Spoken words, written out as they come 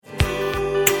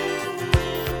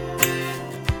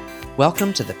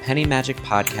Welcome to the Penny Magic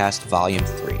Podcast Volume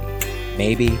 3,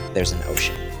 Maybe There's an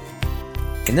Ocean.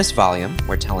 In this volume,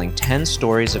 we're telling 10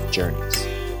 stories of journeys.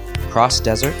 Cross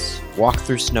deserts, walk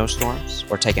through snowstorms,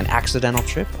 or take an accidental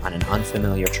trip on an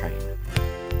unfamiliar train.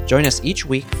 Join us each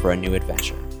week for a new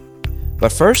adventure.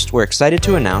 But first, we're excited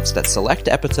to announce that select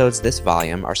episodes this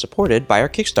volume are supported by our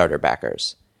Kickstarter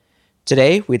backers.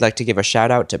 Today, we'd like to give a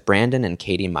shout out to Brandon and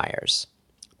Katie Myers.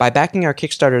 By backing our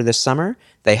Kickstarter this summer,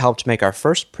 they helped make our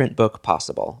first print book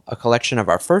possible, a collection of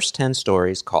our first 10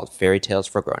 stories called Fairy Tales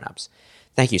for Grown-Ups.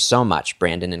 Thank you so much,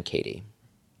 Brandon and Katie.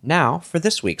 Now for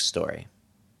this week's story.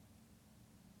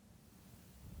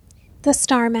 The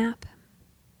Star Map.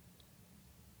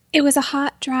 It was a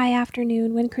hot, dry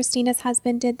afternoon when Christina's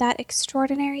husband did that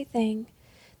extraordinary thing,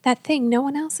 that thing no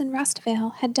one else in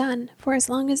Rustvale had done for as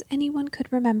long as anyone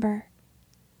could remember.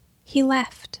 He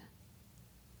left.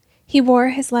 He wore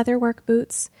his leather work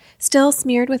boots, still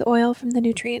smeared with oil from the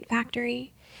nutrient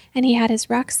factory, and he had his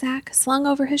rucksack slung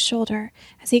over his shoulder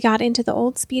as he got into the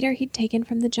old speeder he'd taken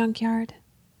from the junkyard.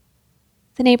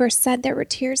 The neighbors said there were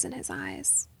tears in his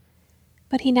eyes,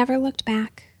 but he never looked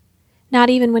back, not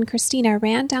even when Christina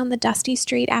ran down the dusty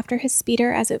street after his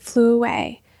speeder as it flew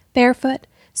away, barefoot,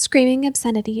 screaming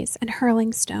obscenities and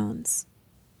hurling stones.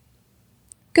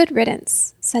 "Good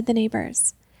riddance," said the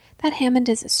neighbors. "That Hammond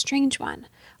is a strange one,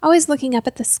 always looking up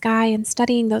at the sky and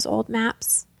studying those old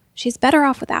maps. She's better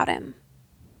off without him."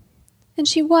 And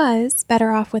she was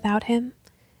better off without him.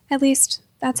 At least,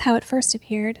 that's how it first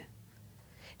appeared.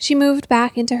 She moved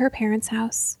back into her parents'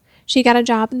 house. She got a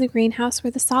job in the greenhouse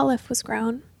where the sawlift was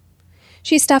grown.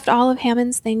 She stuffed all of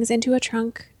Hammond's things into a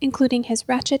trunk, including his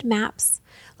wretched maps,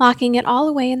 locking it all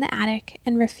away in the attic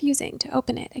and refusing to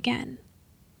open it again.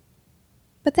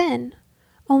 But then,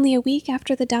 only a week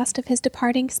after the dust of his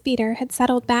departing speeder had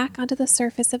settled back onto the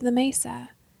surface of the mesa,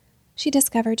 she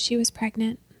discovered she was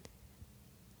pregnant.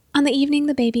 On the evening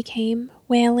the baby came,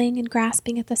 wailing and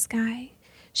grasping at the sky,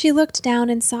 she looked down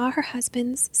and saw her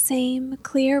husband's same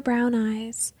clear brown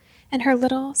eyes, and her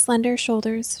little, slender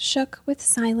shoulders shook with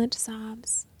silent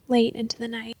sobs late into the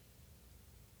night.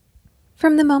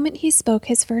 From the moment he spoke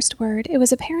his first word, it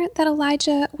was apparent that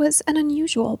Elijah was an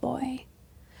unusual boy.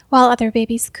 While other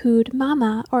babies cooed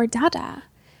Mama or Dada,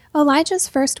 Elijah's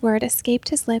first word escaped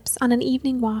his lips on an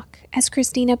evening walk as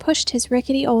Christina pushed his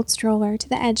rickety old stroller to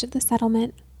the edge of the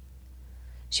settlement.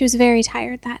 She was very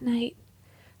tired that night.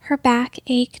 Her back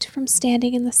ached from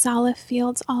standing in the sawlift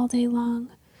fields all day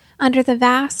long, under the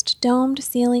vast domed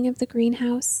ceiling of the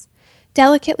greenhouse,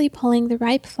 delicately pulling the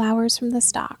ripe flowers from the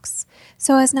stalks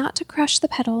so as not to crush the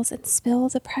petals and spill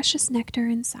the precious nectar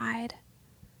inside.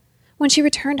 When she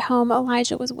returned home,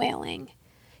 Elijah was wailing.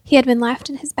 He had been left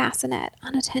in his bassinet,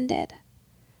 unattended.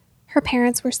 Her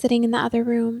parents were sitting in the other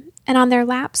room, and on their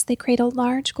laps they cradled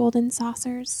large golden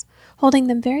saucers, holding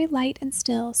them very light and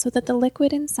still so that the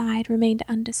liquid inside remained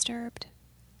undisturbed.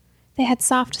 They had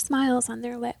soft smiles on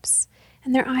their lips,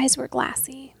 and their eyes were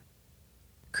glassy.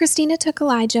 Christina took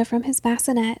Elijah from his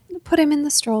bassinet, put him in the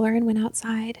stroller, and went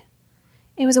outside.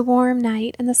 It was a warm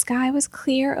night, and the sky was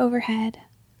clear overhead.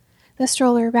 The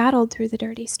stroller rattled through the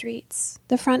dirty streets,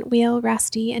 the front wheel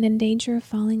rusty and in danger of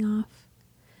falling off,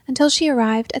 until she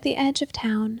arrived at the edge of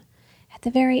town, at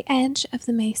the very edge of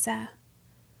the mesa.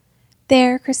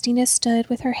 There Christina stood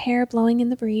with her hair blowing in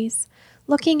the breeze,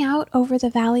 looking out over the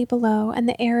valley below and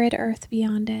the arid earth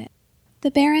beyond it,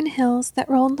 the barren hills that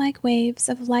rolled like waves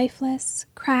of lifeless,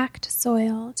 cracked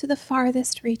soil to the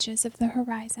farthest reaches of the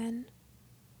horizon.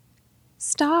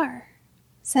 "Star,"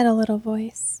 said a little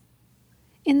voice.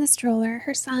 In the stroller,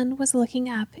 her son was looking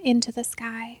up into the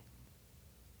sky.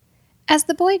 As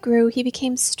the boy grew, he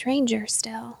became stranger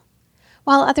still.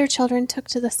 While other children took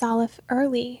to the sawlift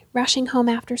early, rushing home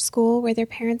after school where their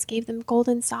parents gave them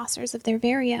golden saucers of their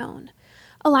very own,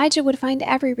 Elijah would find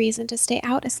every reason to stay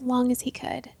out as long as he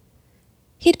could.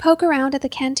 He'd poke around at the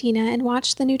cantina and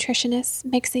watch the nutritionists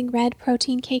mixing red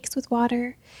protein cakes with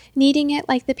water, kneading it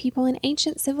like the people in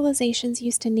ancient civilizations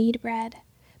used to knead bread,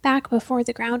 back before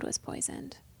the ground was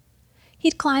poisoned.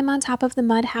 He'd climb on top of the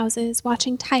mud houses,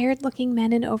 watching tired-looking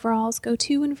men in overalls go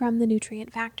to and from the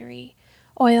nutrient factory,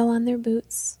 oil on their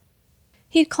boots.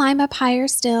 He'd climb up higher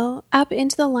still, up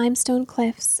into the limestone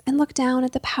cliffs, and look down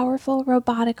at the powerful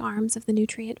robotic arms of the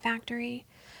nutrient factory,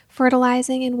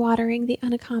 fertilizing and watering the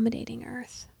unaccommodating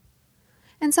earth.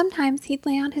 And sometimes he'd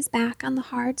lay on his back on the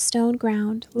hard stone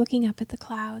ground, looking up at the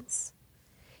clouds.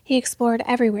 He explored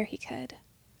everywhere he could.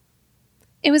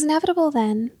 It was inevitable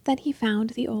then that he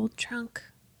found the old trunk.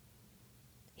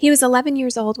 He was 11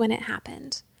 years old when it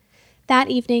happened. That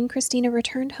evening, Christina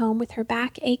returned home with her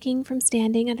back aching from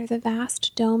standing under the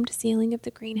vast domed ceiling of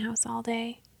the greenhouse all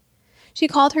day. She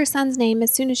called her son's name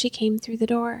as soon as she came through the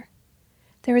door.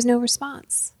 There was no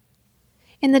response.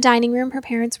 In the dining room, her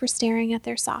parents were staring at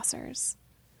their saucers.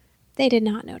 They did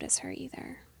not notice her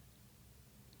either.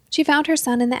 She found her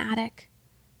son in the attic.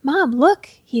 "Mom, look,"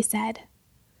 he said.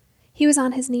 He was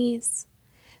on his knees.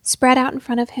 Spread out in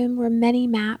front of him were many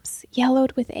maps,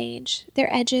 yellowed with age,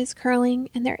 their edges curling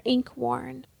and their ink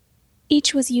worn.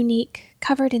 Each was unique,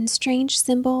 covered in strange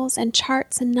symbols and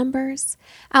charts and numbers,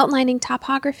 outlining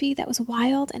topography that was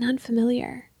wild and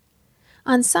unfamiliar.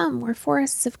 On some were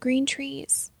forests of green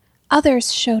trees.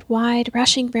 Others showed wide,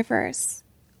 rushing rivers.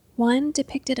 One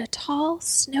depicted a tall,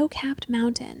 snow-capped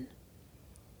mountain.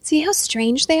 "See how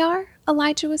strange they are?"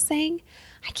 Elijah was saying.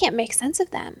 "I can't make sense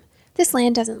of them. This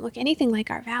land doesn't look anything like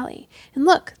our valley. And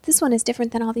look, this one is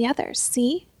different than all the others.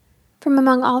 See?" From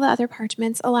among all the other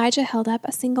parchments, Elijah held up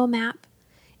a single map.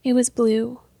 It was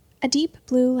blue, a deep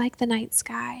blue like the night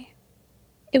sky.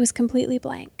 It was completely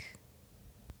blank.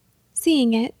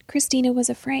 Seeing it, Christina was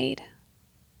afraid.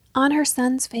 On her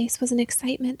son's face was an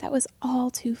excitement that was all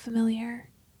too familiar.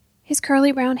 His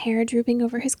curly brown hair drooping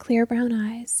over his clear brown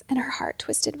eyes, and her heart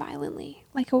twisted violently,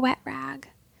 like a wet rag.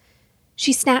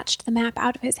 She snatched the map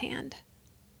out of his hand.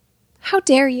 "How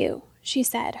dare you?" she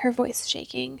said, her voice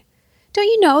shaking. "Don't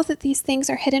you know that these things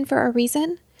are hidden for a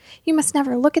reason? You must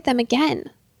never look at them again."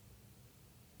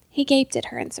 He gaped at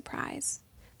her in surprise.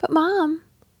 "But Mom,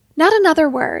 not another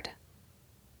word."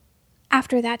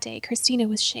 After that day, Christina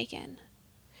was shaken.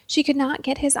 She could not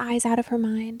get his eyes out of her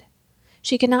mind.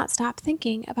 She could not stop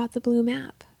thinking about the blue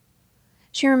map.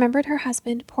 She remembered her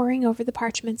husband poring over the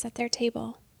parchments at their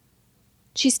table.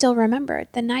 She still remembered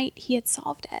the night he had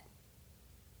solved it.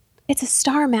 "It's a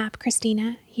star map,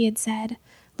 Christina," he had said,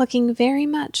 looking very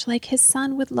much like his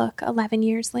son would look 11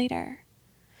 years later.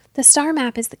 "The star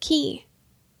map is the key."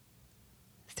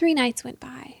 3 nights went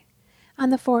by. On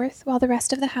the 4th, while the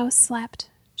rest of the house slept,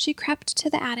 she crept to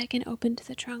the attic and opened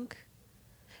the trunk.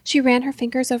 She ran her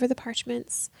fingers over the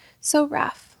parchments, so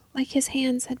rough, like his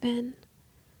hands had been.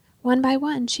 One by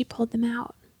one, she pulled them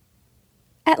out.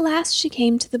 At last she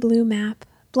came to the blue map,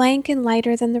 blank and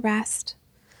lighter than the rest,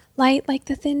 light like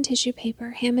the thin tissue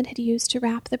paper Hammond had used to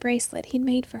wrap the bracelet he'd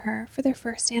made for her for their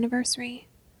first anniversary.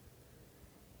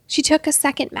 She took a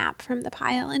second map from the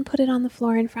pile and put it on the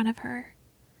floor in front of her.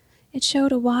 It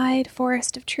showed a wide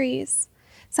forest of trees,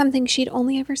 something she'd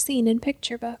only ever seen in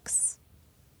picture books.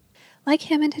 Like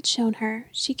Hammond had shown her,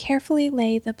 she carefully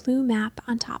laid the blue map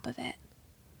on top of it.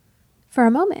 For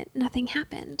a moment, nothing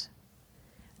happened.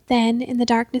 Then, in the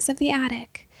darkness of the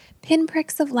attic,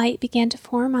 pinpricks of light began to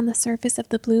form on the surface of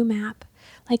the blue map,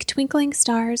 like twinkling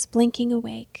stars blinking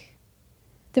awake.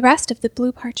 The rest of the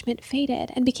blue parchment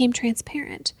faded and became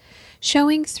transparent,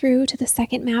 showing through to the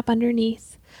second map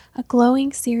underneath, a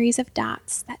glowing series of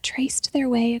dots that traced their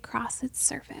way across its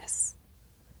surface.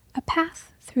 A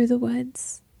path through the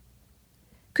woods.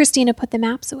 Christina put the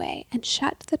maps away and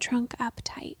shut the trunk up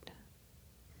tight.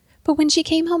 But when she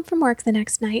came home from work the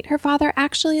next night, her father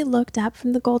actually looked up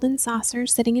from the golden saucer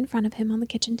sitting in front of him on the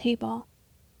kitchen table.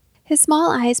 His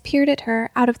small eyes peered at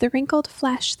her out of the wrinkled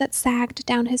flesh that sagged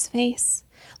down his face,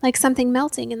 like something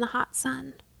melting in the hot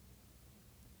sun.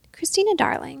 "Christina,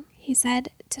 darling," he said,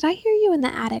 "did I hear you in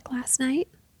the attic last night?"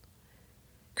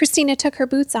 Christina took her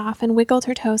boots off and wiggled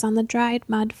her toes on the dried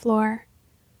mud floor.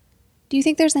 "Do you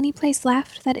think there's any place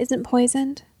left that isn't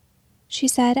poisoned?" she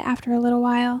said after a little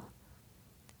while.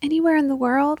 "Anywhere in the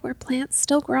world where plants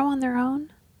still grow on their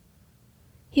own?"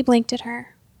 He blinked at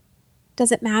her.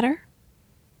 "Does it matter?"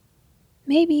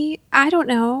 "Maybe. I don't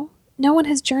know. No one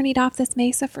has journeyed off this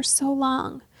mesa for so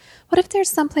long. What if there's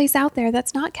some place out there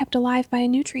that's not kept alive by a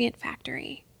nutrient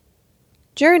factory?"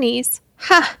 "Journeys?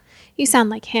 Ha! You sound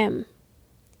like him."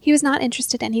 He was not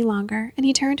interested any longer, and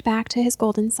he turned back to his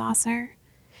golden saucer.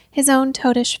 His own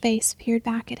toadish face peered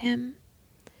back at him.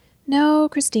 "No,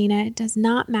 Christina, it does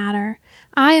not matter.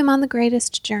 I am on the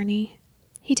greatest journey."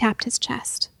 He tapped his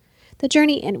chest. "The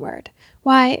journey inward.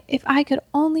 Why, if I could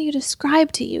only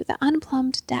describe to you the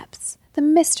unplumbed depths, the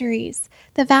mysteries,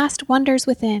 the vast wonders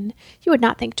within, you would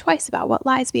not think twice about what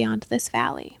lies beyond this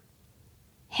valley."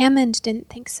 "Hammond didn't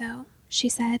think so," she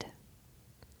said.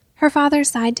 Her father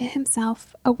sighed to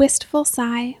himself, a wistful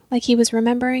sigh, like he was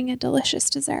remembering a delicious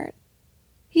dessert.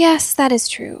 "Yes, that is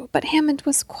true, but Hammond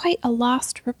was quite a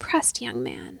lost, repressed young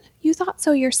man. You thought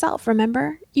so yourself,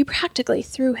 remember? You practically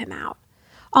threw him out.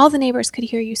 All the neighbors could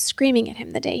hear you screaming at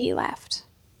him the day he left."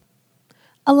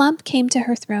 A lump came to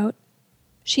her throat.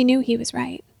 She knew he was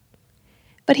right.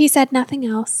 But he said nothing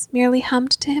else, merely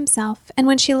hummed to himself, and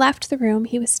when she left the room,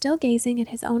 he was still gazing at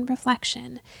his own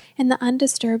reflection in the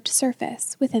undisturbed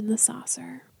surface within the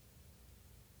saucer.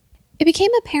 It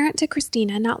became apparent to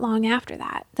Christina not long after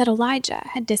that Elijah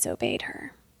had disobeyed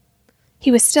her. He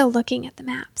was still looking at the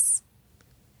maps.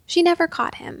 She never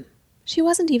caught him. She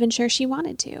wasn't even sure she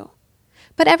wanted to.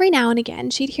 But every now and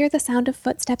again she'd hear the sound of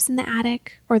footsteps in the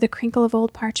attic or the crinkle of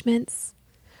old parchments.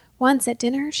 Once at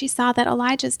dinner, she saw that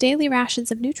Elijah's daily rations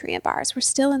of nutrient bars were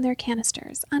still in their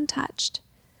canisters, untouched.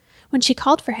 When she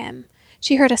called for him,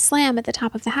 she heard a slam at the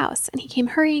top of the house, and he came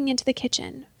hurrying into the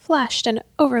kitchen, flushed and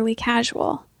overly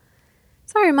casual.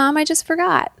 "Sorry, Mom, I just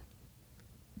forgot."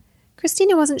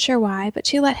 Christina wasn't sure why, but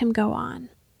she let him go on.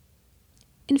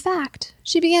 In fact,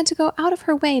 she began to go out of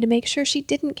her way to make sure she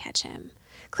didn't catch him,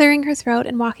 clearing her throat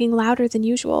and walking louder than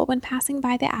usual when passing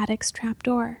by the attic's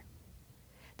trapdoor.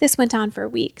 This went on for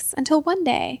weeks, until one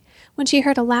day, when she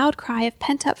heard a loud cry of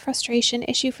pent-up frustration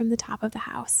issue from the top of the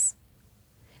house.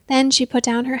 Then she put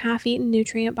down her half-eaten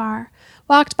nutrient bar,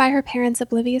 walked by her parents'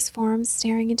 oblivious forms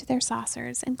staring into their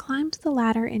saucers, and climbed the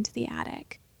ladder into the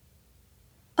attic.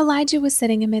 Elijah was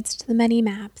sitting amidst the many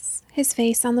maps, his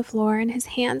face on the floor and his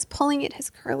hands pulling at his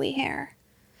curly hair.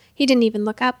 He didn't even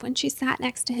look up when she sat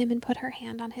next to him and put her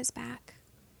hand on his back.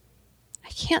 "I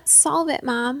can't solve it,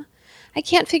 Mom. I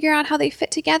can't figure out how they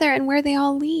fit together and where they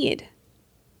all lead."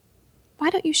 "Why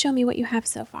don't you show me what you have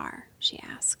so far?" she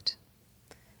asked.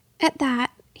 At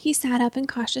that, he sat up and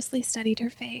cautiously studied her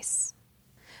face.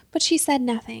 But she said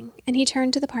nothing, and he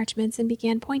turned to the parchments and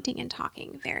began pointing and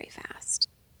talking very fast.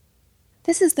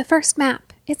 "This is the first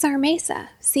map. It's our mesa.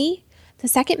 See? The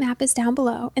second map is down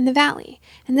below, in the valley,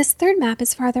 and this third map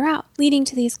is farther out, leading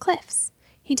to these cliffs."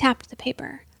 He tapped the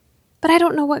paper. "But I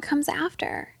don't know what comes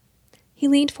after." He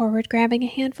leaned forward, grabbing a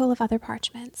handful of other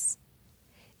parchments.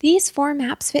 "These 4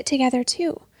 maps fit together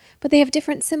too, but they have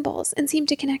different symbols and seem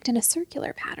to connect in a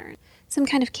circular pattern. Some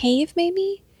kind of cave,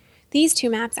 maybe? These 2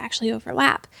 maps actually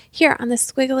overlap, here on this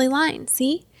squiggly line,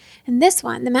 see? And this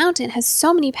one, the mountain, has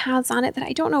so many paths on it that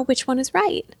I don't know which one is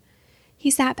right."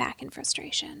 He sat back in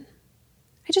frustration.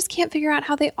 "I just can't figure out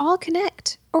how they all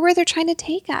connect, or where they're trying to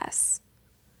take us."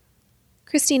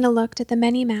 Christina looked at the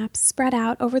many maps spread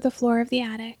out over the floor of the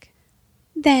attic.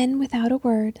 Then, without a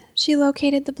word, she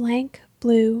located the blank,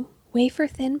 blue,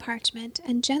 wafer-thin parchment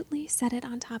and gently set it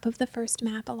on top of the first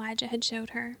map Elijah had showed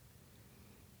her.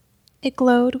 It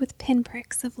glowed with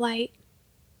pinpricks of light.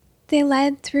 They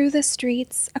led through the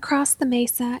streets, across the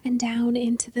mesa, and down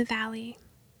into the valley.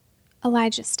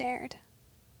 Elijah stared.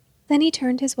 Then he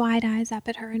turned his wide eyes up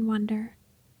at her in wonder.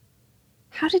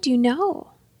 "How did you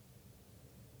know?"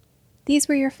 "These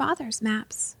were your father's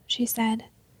maps," she said.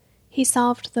 "He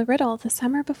solved the riddle the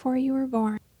summer before you were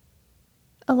born."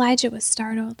 Elijah was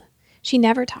startled. She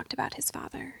never talked about his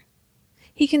father.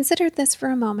 He considered this for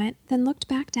a moment, then looked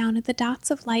back down at the dots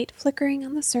of light flickering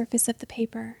on the surface of the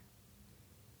paper.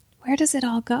 "Where does it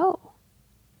all go?"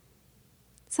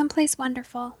 "Someplace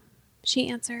wonderful," she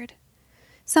answered.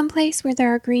 "Someplace where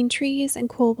there are green trees and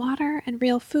cool water and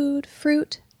real food,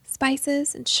 fruit,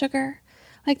 spices, and sugar,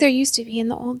 like there used to be in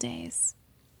the old days."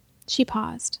 She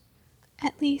paused.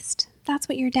 "At least, that's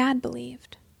what your dad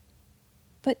believed."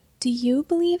 "But do you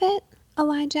believe it?"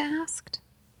 Elijah asked.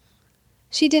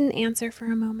 She didn't answer for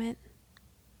a moment.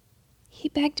 "He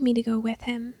begged me to go with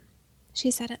him," she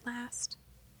said at last.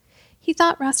 "He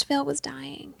thought Rustvale was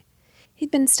dying. He'd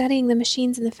been studying the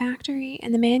machines in the factory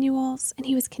and the manuals, and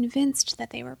he was convinced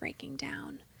that they were breaking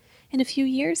down. In a few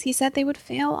years, he said they would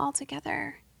fail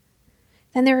altogether.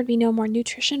 Then there would be no more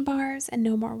nutrition bars and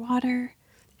no more water.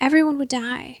 Everyone would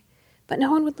die. But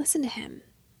no one would listen to him.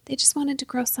 They just wanted to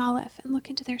grow salif and look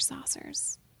into their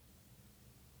saucers."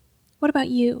 "What about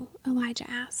you?" Elijah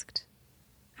asked.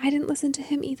 "I didn't listen to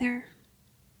him either."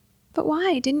 "But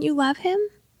why? Didn't you love him?"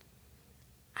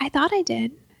 "I thought I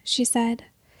did," she said.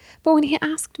 "But when he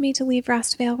asked me to leave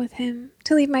Rustvale with him,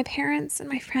 to leave my parents and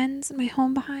my friends and my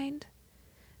home behind,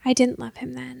 I didn't love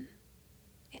him then.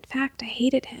 In fact, I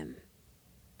hated him.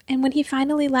 And when he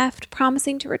finally left,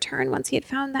 promising to return once he had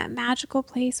found that magical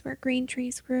place where green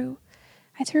trees grew,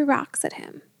 I threw rocks at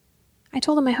him. I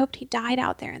told him I hoped he died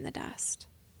out there in the dust."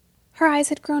 Her eyes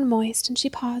had grown moist, and she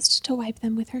paused to wipe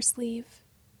them with her sleeve.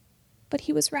 "But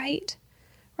he was right.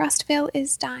 Rustvale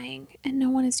is dying, and no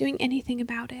one is doing anything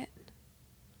about it."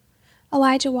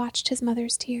 Elijah watched his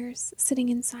mother's tears, sitting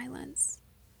in silence.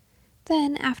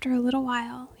 Then, after a little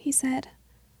while, he said,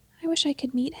 "I wish I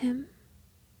could meet him."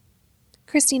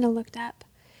 Christina looked up.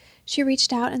 She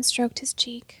reached out and stroked his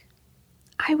cheek.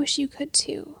 "I wish you could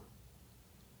too."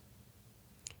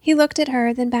 He looked at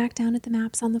her, then back down at the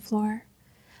maps on the floor.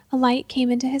 A light came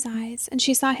into his eyes, and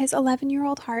she saw his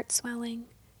 11-year-old heart swelling.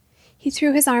 He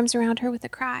threw his arms around her with a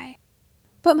cry.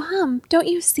 "But Mom, don't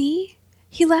you see?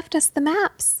 He left us the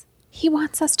maps. He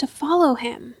wants us to follow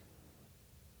him."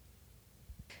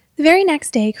 The very next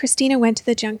day, Christina went to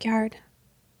the junkyard.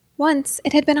 Once,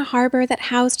 it had been a harbor that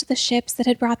housed the ships that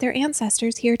had brought their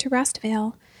ancestors here to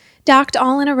Rustvale, docked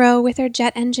all in a row with their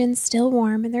jet engines still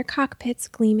warm and their cockpits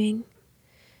gleaming.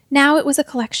 Now it was a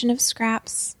collection of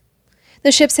scraps.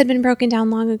 The ships had been broken down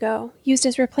long ago, used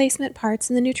as replacement parts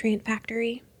in the nutrient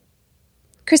factory.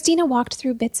 Christina walked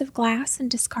through bits of glass and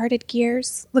discarded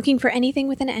gears, looking for anything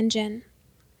with an engine.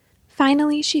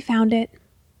 Finally, she found it.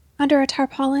 Under a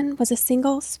tarpaulin was a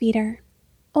single speeder,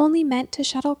 only meant to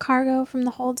shuttle cargo from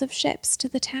the holds of ships to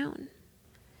the town.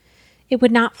 It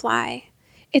would not fly.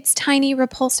 Its tiny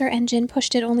repulsor engine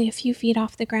pushed it only a few feet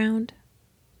off the ground.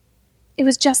 It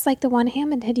was just like the one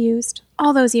Hammond had used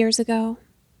all those years ago.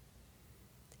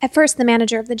 At first, the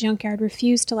manager of the junkyard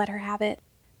refused to let her have it,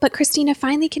 but Christina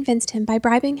finally convinced him by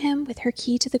bribing him with her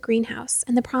key to the greenhouse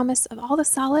and the promise of all the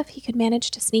salif he could manage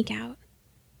to sneak out.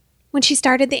 When she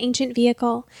started the ancient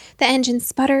vehicle, the engine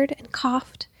sputtered and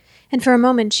coughed, and for a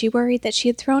moment she worried that she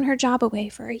had thrown her job away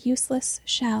for a useless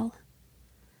shell.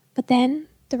 But then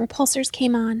the repulsors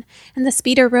came on, and the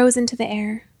speeder rose into the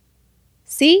air.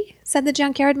 "See," said the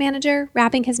junkyard manager,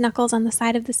 rapping his knuckles on the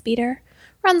side of the speeder.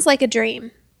 "Runs like a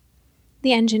dream."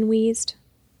 The engine wheezed.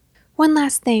 "One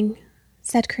last thing,"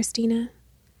 said Christina.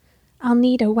 "I'll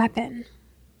need a weapon."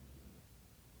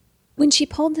 When she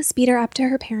pulled the speeder up to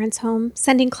her parents' home,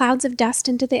 sending clouds of dust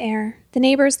into the air, the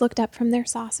neighbors looked up from their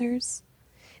saucers.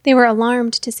 They were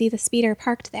alarmed to see the speeder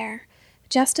parked there,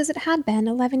 just as it had been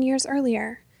 11 years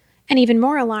earlier, and even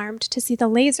more alarmed to see the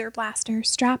laser blaster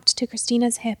strapped to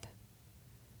Christina's hip.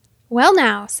 "Well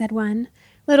now," said one,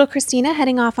 "little Christina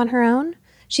heading off on her own?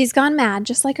 She's gone mad,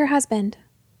 just like her husband."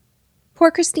 "Poor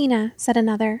Christina," said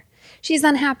another. "She's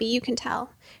unhappy, you can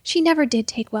tell. She never did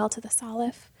take well to the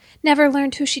salif. Never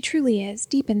learned who she truly is,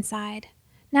 deep inside.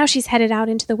 Now she's headed out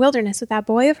into the wilderness with that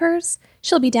boy of hers.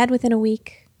 She'll be dead within a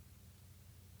week."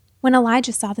 When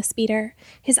Elijah saw the speeder,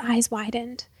 his eyes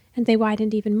widened, and they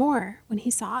widened even more when he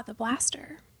saw the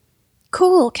blaster.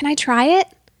 "Cool, can I try it?"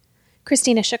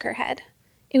 Christina shook her head.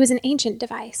 It was an ancient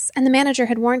device, and the manager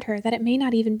had warned her that it may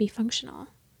not even be functional.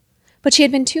 But she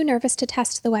had been too nervous to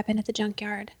test the weapon at the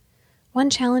junkyard. One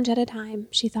challenge at a time,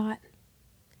 she thought.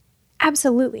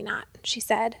 "Absolutely not," she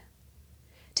said.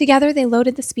 Together they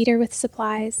loaded the speeder with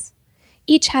supplies.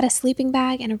 Each had a sleeping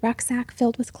bag and a rucksack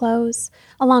filled with clothes,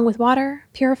 along with water,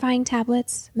 purifying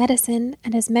tablets, medicine,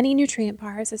 and as many nutrient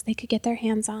bars as they could get their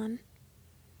hands on.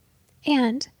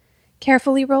 And,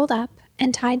 carefully rolled up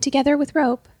and tied together with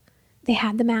rope, they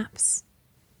had the maps.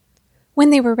 When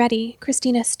they were ready,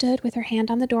 Christina stood with her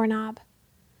hand on the doorknob.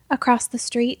 Across the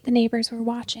street, the neighbors were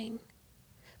watching.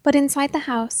 But inside the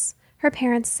house, her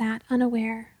parents sat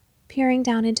unaware, peering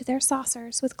down into their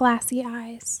saucers with glassy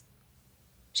eyes.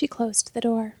 She closed the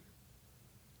door.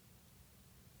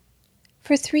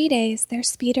 For 3 days, their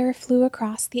speeder flew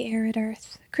across the arid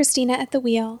earth, Christina at the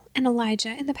wheel and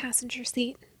Elijah in the passenger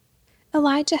seat.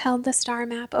 Elijah held the star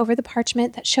map over the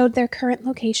parchment that showed their current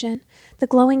location, the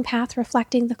glowing path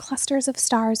reflecting the clusters of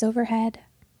stars overhead.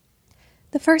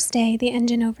 The first day, the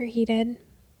engine overheated.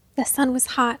 The sun was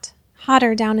hot,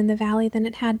 hotter down in the valley than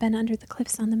it had been under the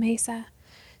cliffs on the mesa.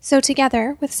 So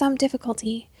together, with some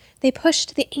difficulty, they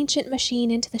pushed the ancient machine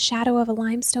into the shadow of a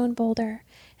limestone boulder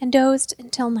and dozed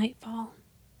until nightfall.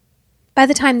 By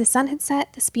the time the sun had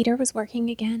set, the speeder was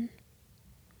working again.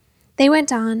 They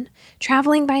went on,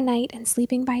 traveling by night and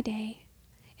sleeping by day.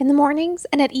 In the mornings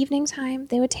and at evening time,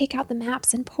 they would take out the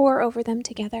maps and pore over them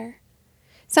together.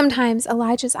 Sometimes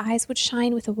Elijah's eyes would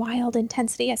shine with a wild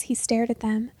intensity as he stared at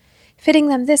them, fitting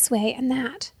them this way and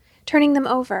that, turning them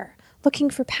over,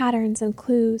 looking for patterns and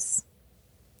clues.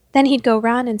 Then he'd go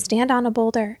run and stand on a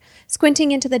boulder,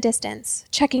 squinting into the distance,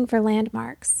 checking for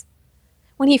landmarks.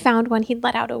 When he found one, he'd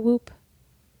let out a whoop.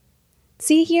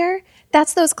 "See here?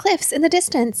 That's those cliffs in the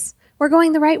distance. We're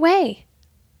going the right way."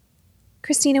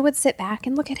 Christina would sit back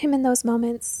and look at him in those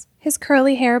moments, his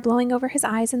curly hair blowing over his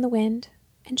eyes in the wind,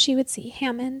 and she would see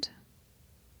Hammond.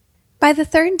 By the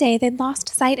 3rd day, they'd lost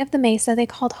sight of the mesa they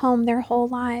called home their whole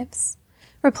lives.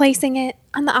 Replacing it,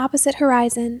 on the opposite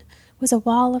horizon, was a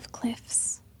wall of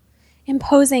cliffs.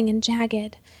 Imposing and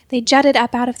jagged, they jutted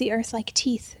up out of the earth like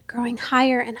teeth, growing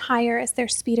higher and higher as their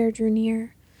speeder drew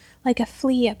near, like a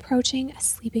flea approaching a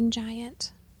sleeping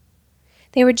giant.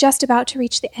 They were just about to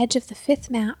reach the edge of the 5th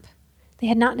map. They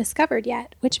had not discovered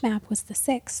yet which map was the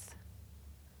 6th.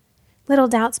 Little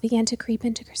doubts began to creep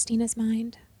into Christina's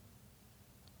mind.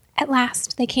 At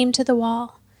last, they came to the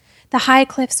wall. The high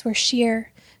cliffs were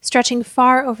sheer, stretching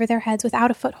far over their heads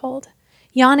without a foothold,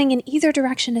 yawning in either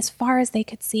direction as far as they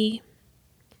could see.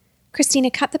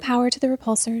 Christina cut the power to the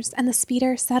repulsors, and the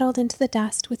speeder settled into the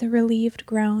dust with a relieved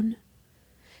groan.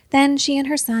 Then she and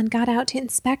her son got out to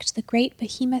inspect the great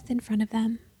behemoth in front of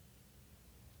them.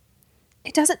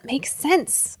 "It doesn't make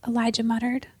sense," Elijah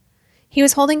muttered. He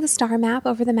was holding the star map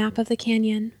over the map of the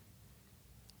canyon.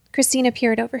 Christina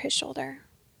peered over his shoulder.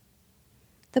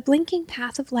 The blinking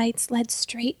path of lights led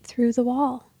straight through the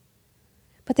wall.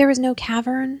 But there was no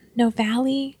cavern, no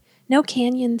valley, no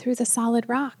canyon through the solid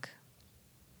rock.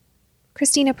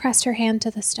 Christina pressed her hand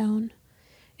to the stone.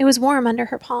 It was warm under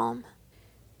her palm.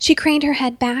 She craned her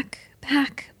head back,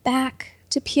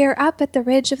 to peer up at the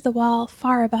ridge of the wall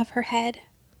far above her head.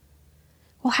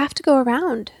 "We'll have to go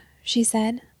around," she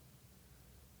said.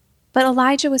 But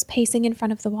Elijah was pacing in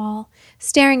front of the wall,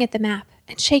 staring at the map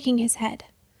and shaking his head.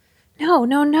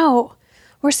 No.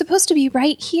 We're supposed to be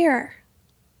right here."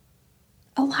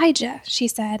 "Elijah," she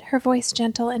said, her voice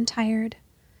gentle and tired.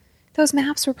 "Those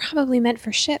maps were probably meant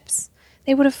for ships.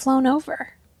 They would have flown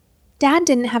over. Dad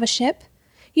didn't have a ship.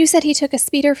 You said he took a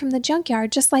speeder from the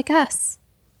junkyard just like us."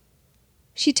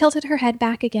 She tilted her head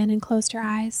back again and closed her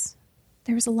eyes.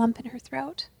 There was a lump in her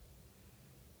throat.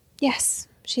 "Yes,"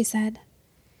 she said.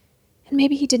 "And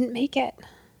maybe he didn't make it."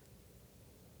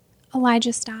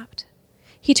 Elijah stopped.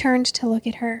 He turned to look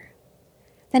at her.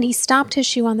 Then he stomped his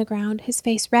shoe on the ground, his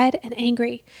face red and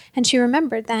angry, and she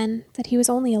remembered then that he was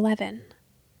only 11.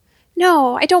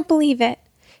 "No, I don't believe it.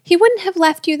 He wouldn't have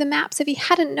left you the maps if he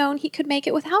hadn't known he could make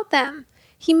it without them.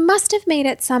 He must have made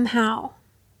it somehow."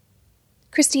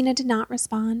 Christina did not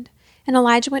respond, and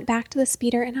Elijah went back to the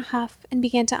speeder in a huff and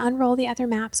began to unroll the other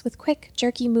maps with quick,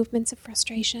 jerky movements of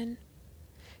frustration.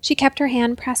 She kept her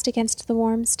hand pressed against the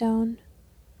warm stone.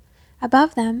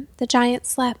 Above them, the giant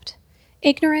slept,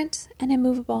 ignorant and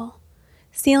immovable,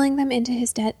 sealing them into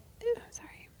his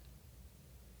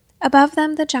Above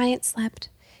them, the giant slept,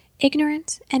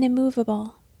 ignorant and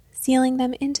immovable, sealing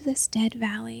them into this dead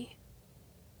valley.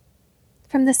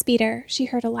 From the speeder, she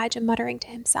heard Elijah muttering to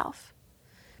himself.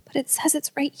 "But it says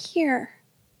it's right here."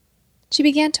 She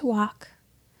began to walk.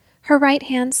 Her right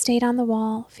hand stayed on the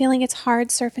wall, feeling its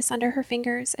hard surface under her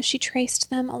fingers as she traced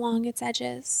them along its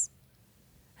edges.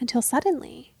 Until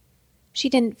suddenly, she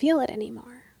didn't feel it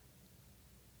anymore.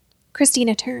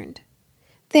 Christina turned.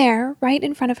 There, right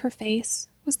in front of her face,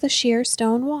 was the sheer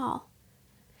stone wall.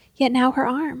 Yet now her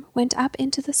arm went up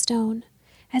into the stone,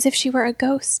 as if she were a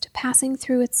ghost passing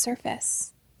through its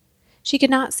surface. She could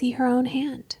not see her own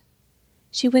hand.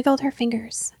 She wiggled her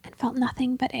fingers and felt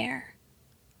nothing but air.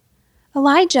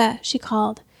 "Elijah," she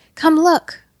called, "come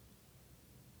look."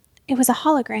 It was a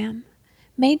hologram,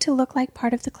 made to look like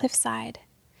part of the cliffside.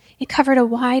 It covered a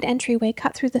wide entryway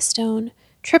cut through the stone,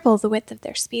 triple the width of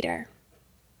their speeder.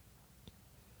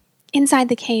 Inside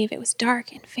the cave, it was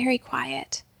dark and very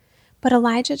quiet. But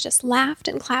Elijah just laughed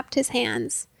and clapped his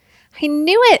hands. "I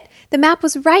knew it! The map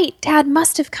was right! Dad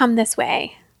must have come this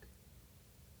way!"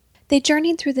 They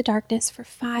journeyed through the darkness for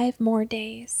 5 more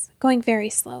days, going very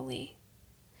slowly.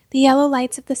 The yellow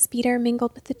lights of the speeder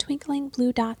mingled with the twinkling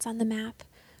blue dots on the map,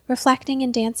 reflecting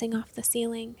and dancing off the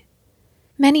ceiling.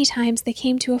 Many times they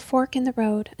came to a fork in the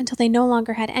road until they no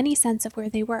longer had any sense of where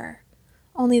they were.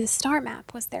 Only the star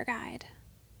map was their guide.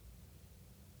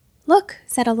 "Look,"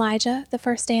 said Elijah, the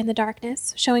first day in the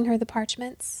darkness, showing her the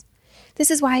parchments. "This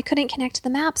is why I couldn't connect the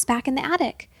maps back in the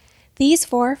attic. These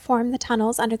 4 form the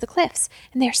tunnels under the cliffs,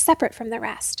 and they are separate from the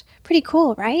rest. Pretty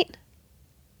cool, right?"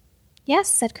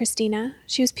 "Yes," said Christina.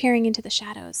 She was peering into the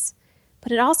shadows.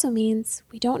 "But it also means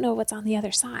we don't know what's on the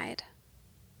other side."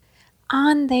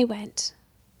 On they went.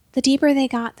 The deeper they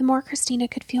got, the more Christina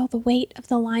could feel the weight of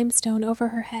the limestone over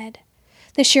her head,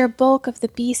 the sheer bulk of the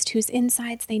beast whose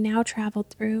insides they now traveled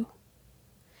through.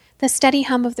 The steady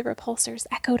hum of the repulsors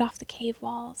echoed off the cave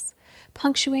walls,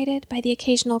 punctuated by the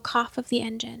occasional cough of the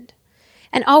engine.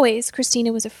 And always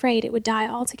Christina was afraid it would die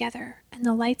altogether, and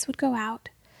the lights would go out,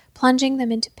 plunging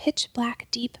them into pitch black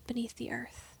deep beneath the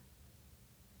earth.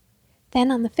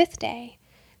 Then on the 5th day,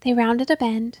 they rounded a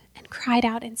bend and cried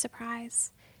out in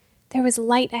surprise. There was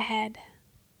light ahead.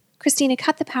 Christina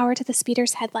cut the power to the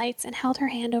speeder's headlights and held her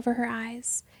hand over her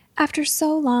eyes. After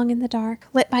so long in the dark,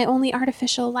 lit by only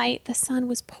artificial light, the sun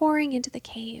was pouring into the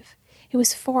cave. It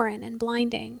was foreign and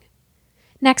blinding.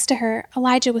 Next to her,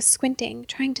 Elijah was squinting,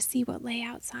 trying to see what lay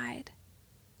outside.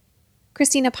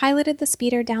 Christina piloted the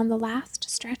speeder down the last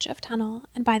stretch of tunnel,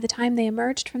 and by the time they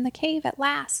emerged from the cave at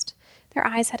last, their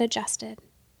eyes had adjusted.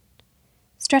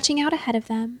 Stretching out ahead of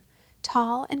them,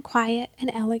 tall and quiet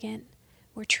and elegant,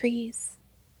 were trees.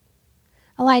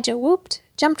 Elijah whooped,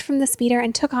 jumped from the speeder,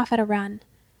 and took off at a run.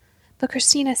 But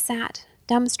Christina sat,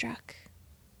 dumbstruck.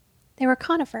 They were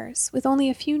conifers, with only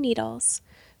a few needles,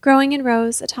 growing in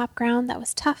rows atop ground that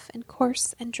was tough and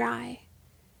coarse and dry.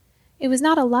 It was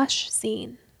not a lush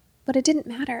scene, but it didn't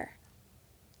matter.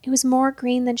 It was more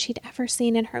green than she'd ever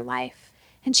seen in her life,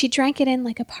 and she drank it in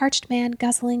like a parched man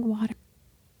guzzling water.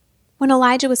 When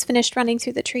Elijah was finished running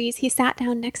through the trees, he sat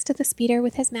down next to the speeder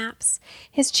with his maps,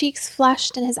 his cheeks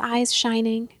flushed and his eyes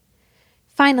shining.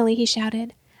 Finally, he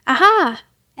shouted, "Aha!"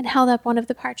 and held up one of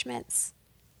the parchments.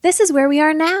 "This is where we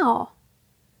are now."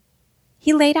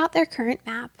 He laid out their current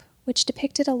map, which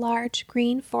depicted a large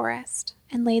green forest,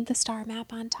 and laid the star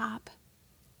map on top.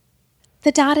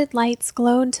 The dotted lights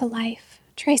glowed to life,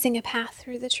 tracing a path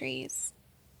through the trees.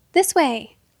 "This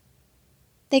way!"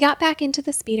 They got back into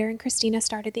the speeder and Christina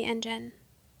started the engine.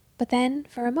 But then,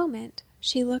 for a moment,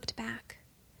 she looked back.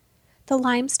 The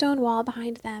limestone wall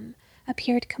behind them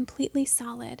appeared completely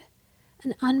solid,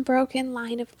 an unbroken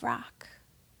line of rock.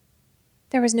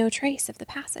 There was no trace of the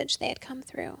passage they had come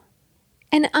through.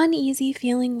 An uneasy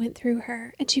feeling went through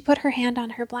her, and she put her hand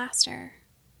on her blaster.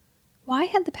 Why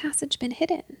had the passage been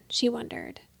hidden, she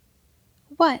wondered.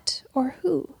 What or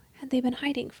who had they been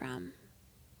hiding from?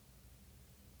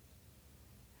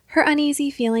 Her uneasy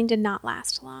feeling did not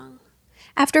last long.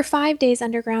 After 5 days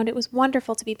underground, it was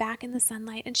wonderful to be back in the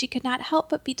sunlight, and she could not help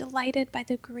but be delighted by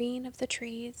the green of the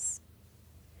trees.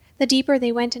 The deeper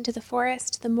they went into the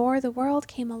forest, the more the world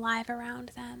came alive around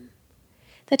them.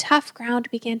 The tough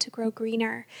ground began to grow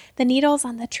greener, the needles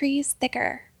on the trees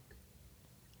thicker.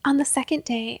 On the second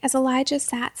day, as Elijah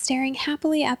sat staring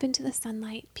happily up into the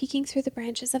sunlight, peeking through the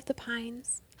branches of the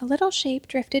pines, a little shape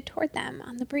drifted toward them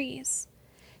on the breeze,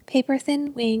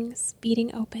 paper-thin wings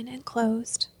beating open and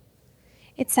closed.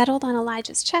 It settled on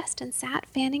Elijah's chest and sat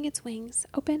fanning its wings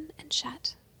open and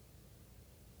shut.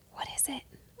 "What is it?"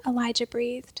 Elijah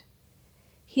breathed.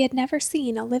 He had never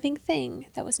seen a living thing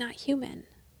that was not human.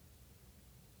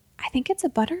 "I think it's a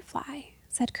butterfly,"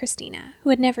 said Christina, who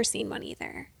had never seen one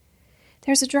either.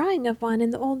 "There's a drawing of one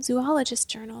in the old zoologist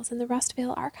journals in the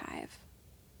Rustvale archive."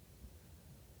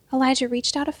 Elijah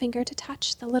reached out a finger to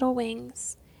touch the little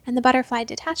wings, and the butterfly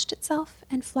detached itself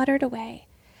and fluttered away,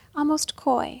 almost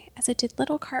coy as it did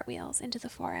little cartwheels into the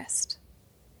forest.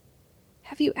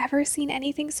 "Have you ever seen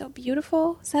anything so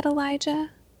beautiful?" said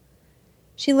Elijah.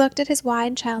 She looked at his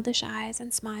wide, childish eyes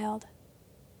and smiled.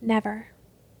 "Never."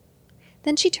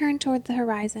 Then she turned toward the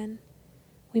horizon.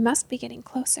 "We must be getting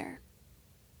closer."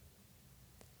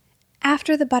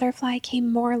 After the butterfly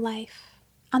came more life.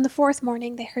 On the 4th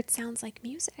morning, they heard sounds like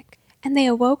music, and they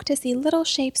awoke to see little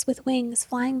shapes with wings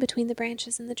flying between the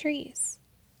branches in the trees.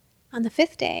 On the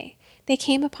 5th day, they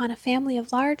came upon a family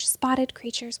of large spotted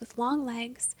creatures with long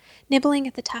legs, nibbling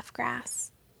at the tough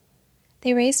grass.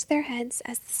 They raised their heads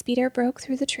as the speeder broke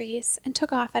through the trees and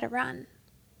took off at a run.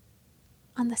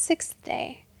 On the 6th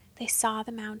day, they saw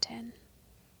the mountain.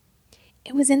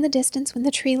 It was in the distance when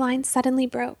the tree line suddenly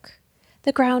broke,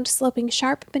 the ground sloping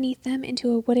sharp beneath them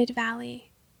into a wooded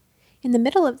valley. In the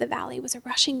middle of the valley was a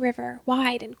rushing river,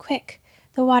 wide and quick,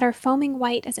 the water foaming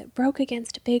white as it broke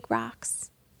against big rocks.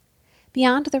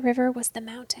 Beyond the river was the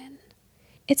mountain.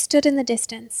 It stood in the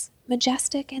distance,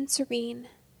 majestic and serene,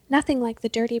 nothing like the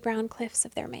dirty brown cliffs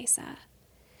of their mesa.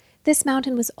 This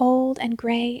mountain was old and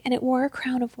gray, and it wore a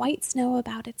crown of white snow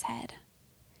about its head.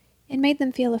 It made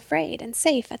them feel afraid and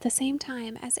safe at the same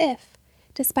time, as if,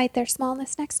 despite their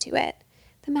smallness next to it,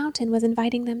 the mountain was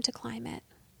inviting them to climb it.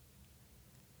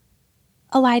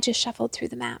 Elijah shuffled through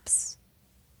the maps.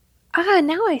 "Ah,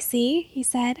 now I see," he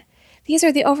said. "These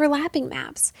are the overlapping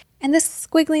maps, and this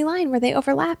squiggly line where they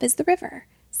overlap is the river.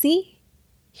 See?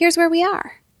 Here's where we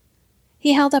are."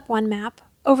 He held up one map,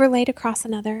 overlaid across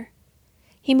another.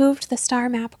 He moved the star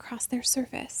map across their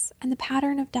surface, and the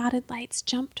pattern of dotted lights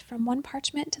jumped from one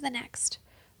parchment to the next,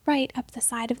 right up the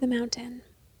side of the mountain.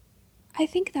 "I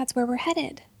think that's where we're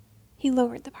headed." He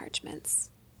lowered the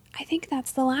parchments. "I think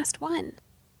that's the last one."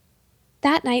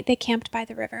 That night they camped by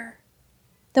the river.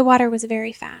 The water was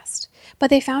very fast, but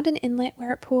they found an inlet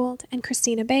where it pooled, and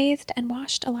Christina bathed and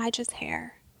washed Elijah's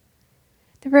hair.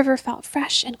 The river felt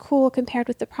fresh and cool compared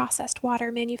with the processed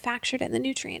water manufactured in the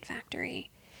nutrient factory,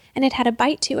 and it had a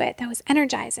bite to it that was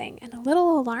energizing and a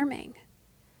little alarming.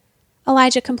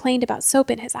 Elijah complained about soap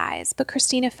in his eyes, but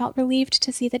Christina felt relieved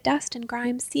to see the dust and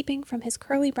grime seeping from his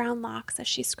curly brown locks as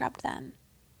she scrubbed them.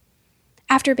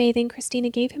 After bathing, Christina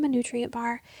gave him a nutrient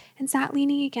bar and sat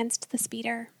leaning against the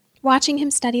speeder, watching him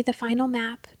study the final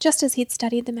map, just as he'd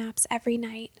studied the maps every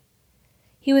night.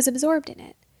 He was absorbed in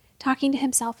it, talking to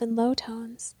himself in low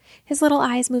tones, his little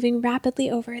eyes moving rapidly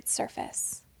over its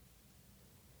surface.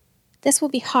 "This will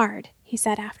be hard," he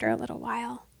said after a little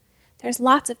while. "There's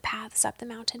lots of paths up the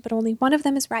mountain, but only one of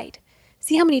them is right.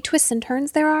 See how many twists and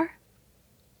turns there are?"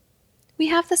 "We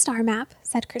have the star map,"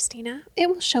 said Christina. "It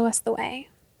will show us the way."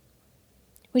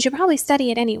 "We should probably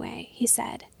study it anyway," he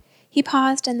said. He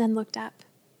paused and then looked up.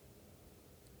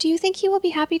 Do you think he will be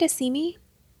happy to see me?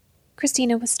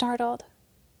 Christina was startled.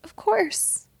 Of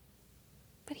course.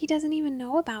 But he doesn't even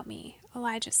know about me,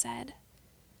 Elijah said.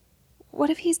 What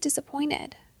if he's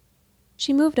disappointed?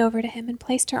 She moved over to him and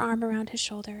placed her arm around his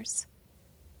shoulders.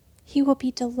 He will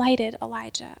be delighted,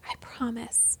 Elijah, I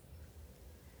promise.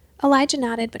 Elijah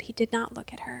nodded, but he did not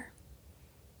look at her.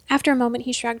 After a moment,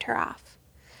 he shrugged her off.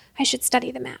 I should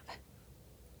study the map.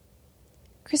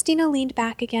 Christina leaned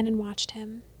back again and watched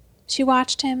him. She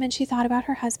watched him and she thought about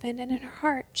her husband, and in her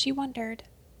heart she wondered.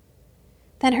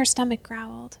 Then her stomach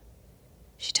growled.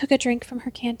 She took a drink from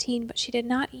her canteen, but she did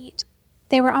not eat.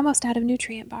 They were almost out of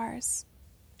nutrient bars.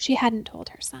 She hadn't told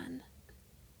her son.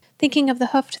 Thinking of the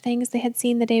hoofed things they had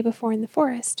seen the day before in the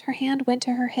forest, her hand went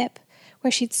to her hip,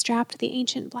 where she'd strapped the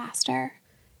ancient blaster.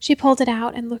 She pulled it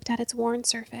out and looked at its worn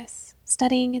surface,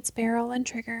 studying its barrel and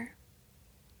trigger.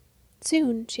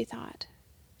 Soon, she thought,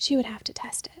 she would have to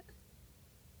test it.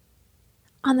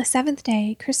 On the 7th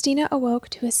day, Christina awoke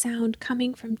to a sound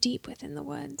coming from deep within the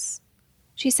woods.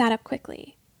 She sat up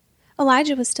quickly.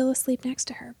 Elijah was still asleep next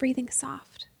to her, breathing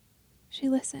soft. She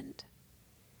listened.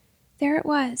 There it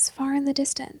was, far in the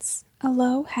distance, a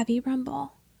low, heavy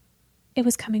rumble. It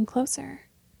was coming closer.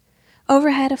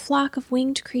 Overhead, a flock of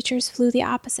winged creatures flew the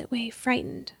opposite way,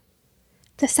 frightened.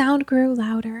 The sound grew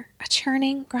louder, a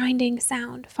churning, grinding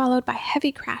sound, followed by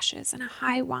heavy crashes and a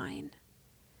high whine.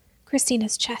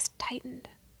 Christina's chest tightened.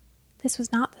 This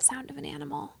was not the sound of an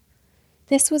animal.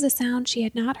 This was a sound she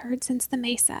had not heard since the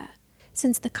mesa,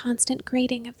 since the constant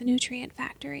grating of the nutrient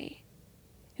factory.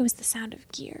 It was the sound of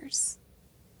gears.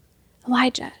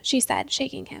 Elijah, she said,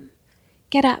 shaking him.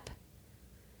 Get up.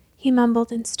 He mumbled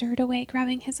and stirred awake,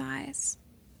 rubbing his eyes.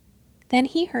 Then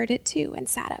he heard it too and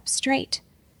sat up straight.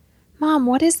 Mom,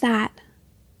 what is that?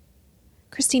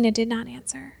 Christina did not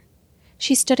answer.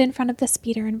 She stood in front of the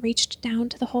speeder and reached down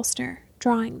to the holster,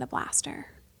 drawing the blaster.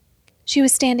 She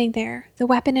was standing there, the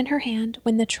weapon in her hand,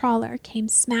 when the trawler came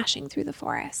smashing through the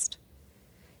forest.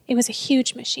 It was a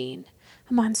huge machine,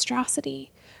 a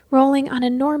monstrosity, rolling on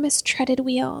enormous treaded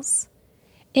wheels.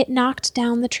 It knocked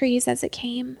down the trees as it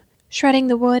came, shredding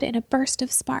the wood in a burst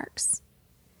of sparks.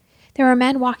 There were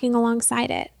men walking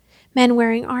alongside it, men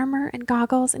wearing armor and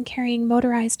goggles and carrying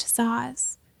motorized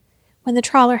saws. When the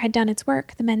trawler had done its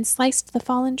work, the men sliced the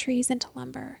fallen trees into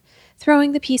lumber,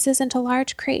 throwing the pieces into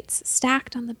large crates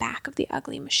stacked on the back of the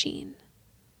ugly machine.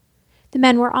 The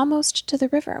men were almost to the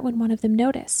river when one of them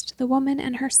noticed the woman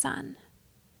and her son.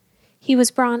 He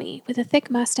was brawny, with a thick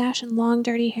mustache and long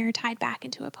dirty hair tied back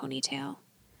into a ponytail.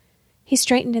 He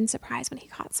straightened in surprise when he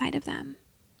caught sight of them.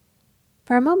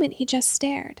 For a moment he just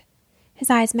stared,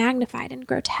 his eyes magnified and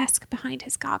grotesque behind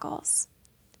his goggles.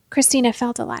 Christina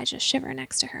felt Elijah shiver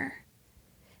next to her.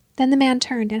 Then the man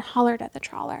turned and hollered at the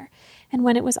trawler, and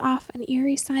when it was off, an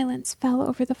eerie silence fell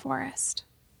over the forest.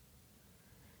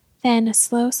 Then a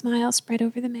slow smile spread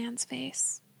over the man's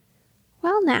face.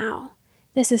 Well now,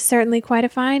 this is certainly quite a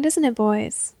find, isn't it,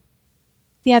 boys?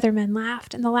 The other men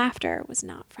laughed, and the laughter was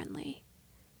not friendly.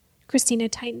 Christina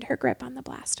tightened her grip on the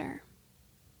blaster.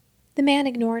 The man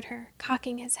ignored her,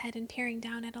 cocking his head and peering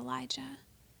down at Elijah.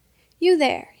 You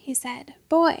there, he said.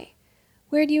 Boy,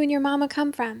 where'd you and your mama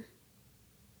come from?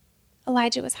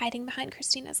 Elijah was hiding behind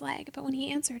Christina's leg, but when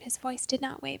he answered, his voice did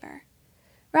not waver.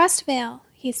 Rustvale,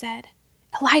 he said.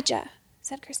 Elijah,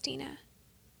 said Christina.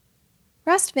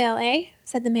 Rustvale, eh?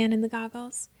 Said the man in the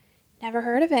goggles. Never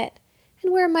heard of it.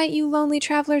 And where might you lonely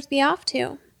travelers be off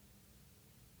to?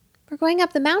 We're going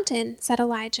up the mountain, said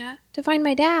Elijah, to find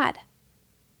my dad.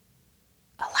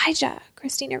 Elijah,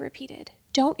 Christina repeated.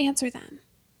 Don't answer them.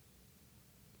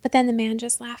 But then the man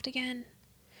just laughed again.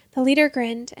 The leader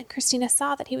grinned, and Christina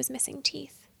saw that he was missing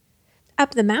teeth.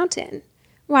 Up the mountain?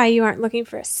 Why, you aren't looking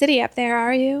for a city up there,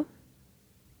 are you?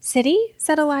 City?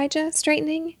 Said Elijah,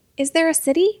 straightening. Is there a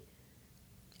city?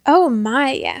 Oh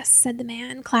my, yes, said the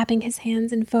man, clapping his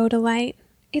hands in faux delight.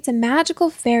 It's a magical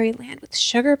fairyland with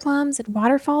sugar plums and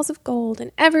waterfalls of gold,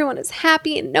 and everyone is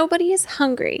happy and nobody is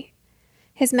hungry.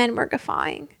 His men were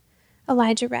guffawing.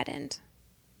 Elijah reddened.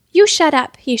 You shut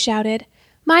up, he shouted.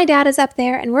 My dad is up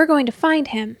there, and we're going to find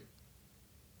him.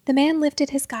 The man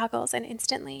lifted his goggles, and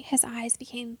instantly his eyes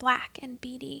became black and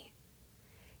beady.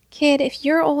 Kid, if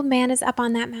your old man is up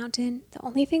on that mountain, the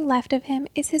only thing left of him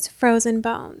is his frozen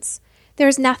bones.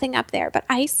 There's nothing up there but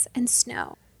ice and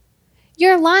snow.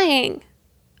 You're lying!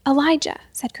 Elijah,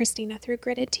 said Christina through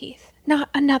gritted teeth. Not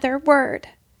another word.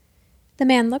 The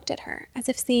man looked at her, as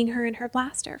if seeing her in her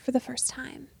blaster for the first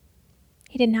time.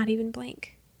 He did not even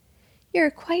blink. You're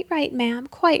quite right, ma'am,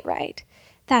 quite right.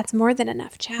 That's more than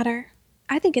enough chatter.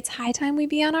 I think it's high time we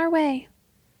be on our way.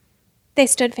 They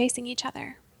stood facing each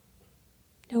other.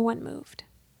 No one moved.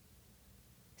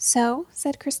 So,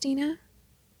 said Christina.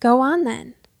 Go on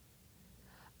then.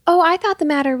 Oh, I thought the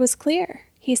matter was clear,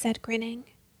 he said, grinning.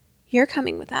 You're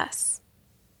coming with us.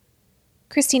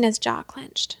 Christina's jaw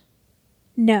clenched.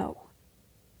 No.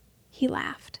 He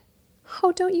laughed.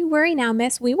 Oh, don't you worry now,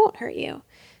 miss. We won't hurt you.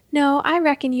 No, I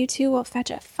reckon you two will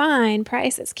fetch a fine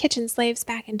price as kitchen slaves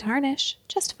back in Tarnish.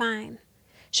 Just fine.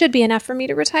 Should be enough for me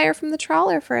to retire from the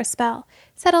trawler for a spell,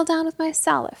 settle down with my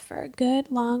Salif for a good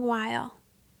long while.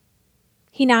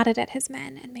 He nodded at his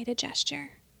men and made a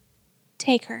gesture.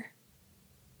 Take her.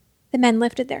 The men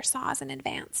lifted their saws and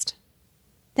advanced.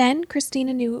 Then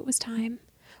Christina knew it was time.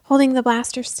 Holding the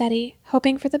blaster steady,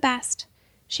 hoping for the best,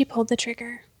 she pulled the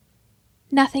trigger.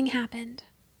 Nothing happened.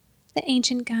 The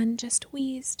ancient gun just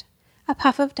wheezed, a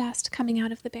puff of dust coming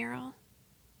out of the barrel.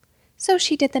 So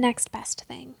she did the next best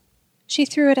thing. She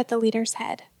threw it at the leader's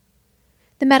head.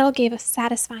 The metal gave a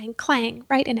satisfying clang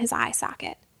right in his eye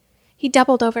socket. He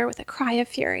doubled over with a cry of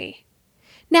fury.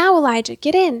 Now, Elijah,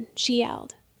 get in, she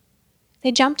yelled.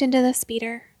 They jumped into the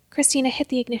speeder. Christina hit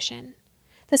the ignition.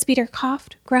 The speeder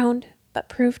coughed, groaned, but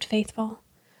proved faithful.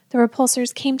 The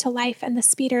repulsors came to life and the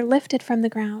speeder lifted from the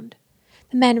ground.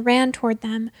 The men ran toward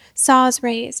them, saws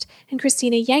raised, and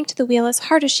Christina yanked the wheel as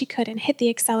hard as she could and hit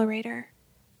the accelerator.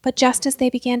 But just as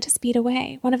they began to speed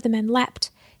away, one of the men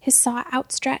leapt, his saw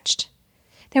outstretched.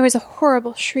 There was a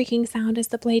horrible shrieking sound as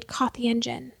the blade caught the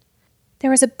engine. There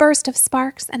was a burst of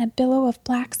sparks and a billow of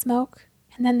black smoke,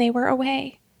 and then they were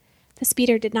away. The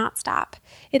speeder did not stop.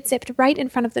 It zipped right in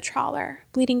front of the trawler,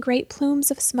 bleeding great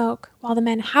plumes of smoke, while the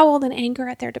men howled in anger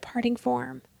at their departing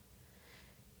form.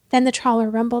 Then the trawler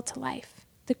rumbled to life,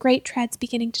 the great treads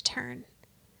beginning to turn.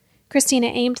 Christina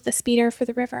aimed the speeder for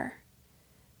the river.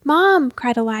 Mom,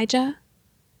 cried Elijah.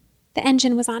 The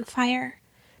engine was on fire.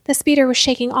 The speeder was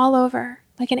shaking all over,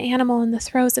 like an animal in the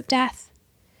throes of death.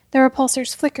 The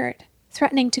repulsors flickered,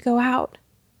 threatening to go out.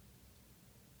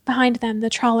 Behind them, the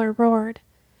trawler roared.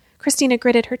 Christina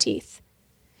gritted her teeth.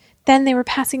 Then they were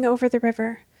passing over the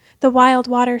river. The wild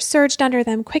water surged under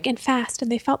them quick and fast,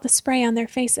 and they felt the spray on their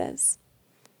faces.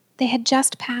 They had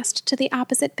just passed to the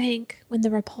opposite bank when the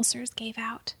repulsors gave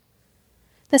out.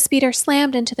 The speeder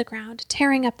slammed into the ground,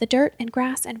 tearing up the dirt and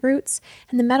grass and roots,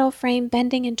 and the metal frame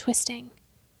bending and twisting.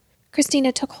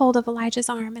 Christina took hold of Elijah's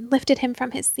arm and lifted him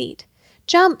from his seat.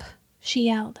 Jump! She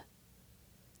yelled.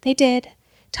 They did,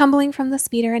 tumbling from the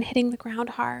speeder and hitting the ground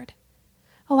hard.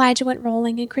 Elijah went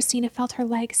rolling, and Christina felt her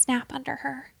leg snap under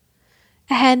her.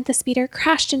 Ahead, the speeder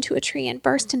crashed into a tree and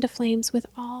burst into flames with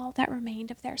all that remained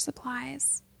of their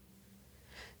supplies.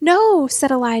 No,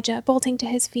 said Elijah, bolting to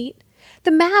his feet.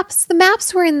 The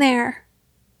maps were in there.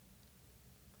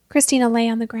 Christina lay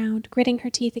on the ground, gritting her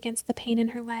teeth against the pain in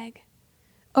her leg.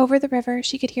 Over the river,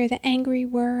 she could hear the angry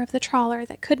whir of the trawler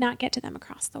that could not get to them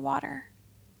across the water.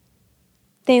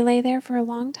 They lay there for a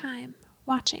long time,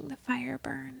 watching the fire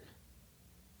burn.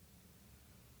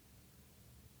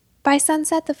 By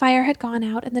sunset, the fire had gone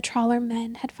out and the trawler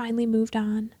men had finally moved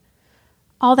on.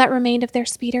 All that remained of their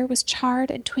speeder was charred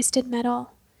and twisted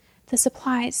metal. The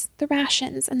supplies, the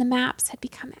rations, and the maps had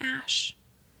become ash.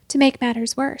 To make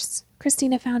matters worse,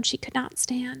 Christina found she could not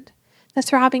stand. The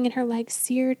throbbing in her legs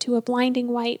seared to a blinding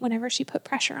white whenever she put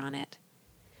pressure on it.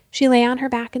 She lay on her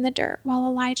back in the dirt while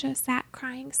Elijah sat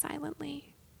crying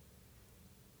silently.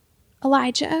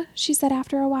 Elijah, she said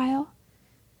after a while,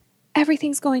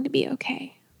 everything's going to be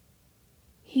okay.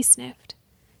 He sniffed.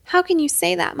 How can you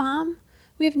say that, Mom?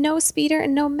 We have no speeder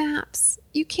and no maps.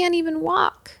 You can't even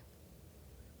walk.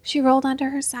 She rolled onto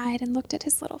her side and looked at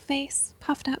his little face,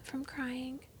 puffed up from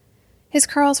crying. His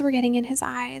curls were getting in his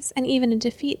eyes, and even in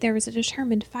defeat there was a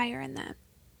determined fire in them.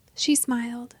 She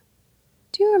smiled.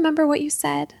 Do you remember what you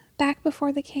said back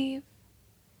before the cave?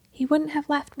 He wouldn't have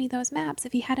left me those maps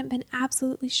if he hadn't been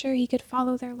absolutely sure he could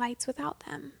follow their lights without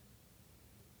them.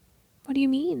 What do you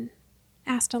mean?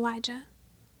 Asked Elijah.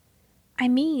 I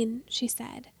mean, she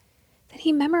said, that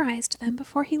he memorized them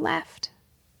before he left.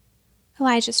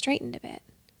 Elijah straightened a bit.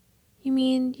 You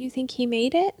mean you think he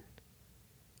made it?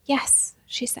 Yes,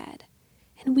 she said,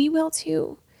 and we will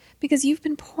too, because you've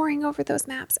been poring over those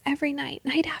maps every night,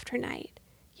 night after night.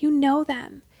 You know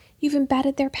them. You've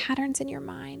embedded their patterns in your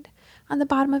mind, on the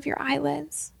bottom of your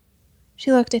eyelids.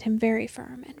 She looked at him very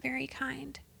firm and very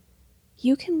kind.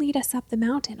 You can lead us up the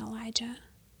mountain, Elijah.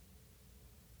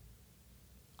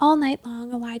 All night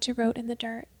long, Elijah wrote in the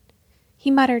dirt. He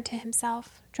muttered to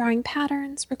himself, drawing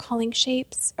patterns, recalling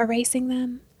shapes, erasing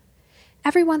them.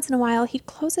 Every once in a while, he'd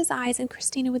close his eyes and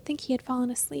Christina would think he had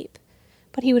fallen asleep,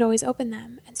 but he would always open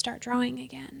them and start drawing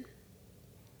again.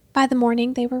 By the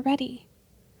morning, they were ready.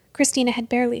 Christina had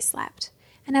barely slept,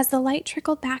 and as the light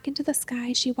trickled back into the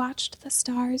sky, she watched the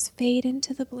stars fade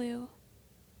into the blue.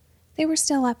 They were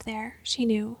still up there, she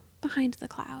knew, behind the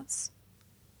clouds.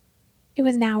 It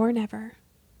was now or never.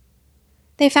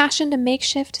 They fashioned a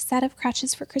makeshift set of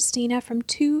crutches for Christina from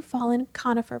 2 fallen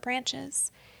conifer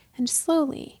branches, and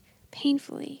slowly,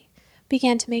 painfully,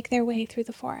 began to make their way through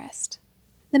the forest.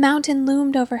 The mountain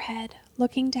loomed overhead,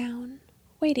 looking down,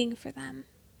 waiting for them.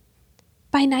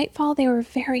 By nightfall they were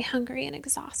very hungry and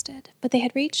exhausted, but they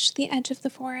had reached the edge of the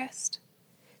forest.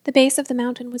 The base of the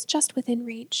mountain was just within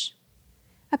reach.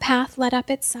 A path led up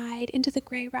its side into the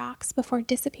gray rocks before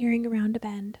disappearing around a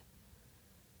bend.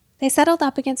 They settled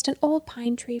up against an old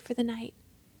pine tree for the night.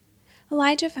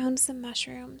 Elijah found some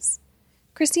mushrooms.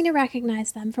 Christina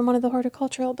recognized them from one of the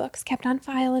horticultural books kept on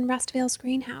file in Rustvale's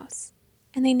greenhouse,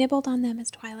 and they nibbled on them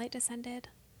as twilight descended.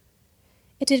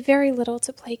 It did very little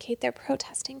to placate their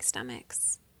protesting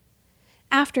stomachs.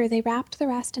 After, they wrapped the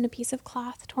rest in a piece of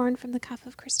cloth torn from the cuff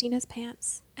of Christina's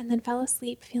pants, and then fell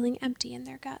asleep feeling empty in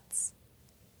their guts.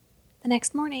 The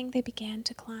next morning, they began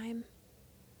to climb.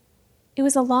 It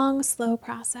was a long, slow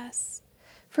process.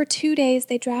 For 2 days,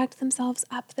 they dragged themselves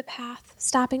up the path,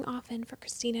 stopping often for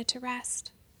Christina to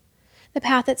rest. The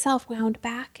path itself wound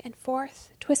back and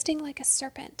forth, twisting like a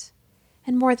serpent,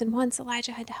 and more than once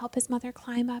Elijah had to help his mother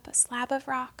climb up a slab of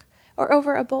rock or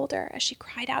over a boulder as she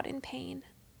cried out in pain.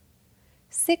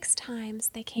 6 times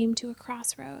they came to a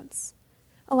crossroads.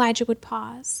 Elijah would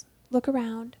pause, look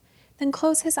around, then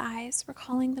close his eyes,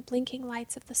 recalling the blinking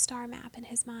lights of the star map in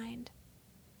his mind.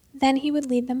 Then he would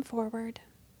lead them forward.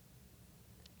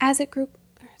 It grew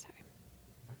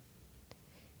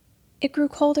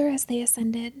colder as they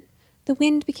ascended. The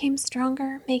wind became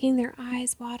stronger, making their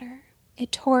eyes water.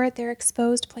 It tore at their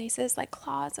exposed places like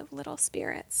claws of little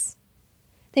spirits.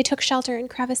 They took shelter in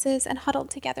crevices and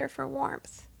huddled together for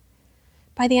warmth.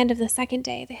 By the end of the 2nd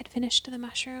day, they had finished the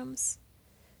mushrooms.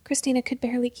 Christina could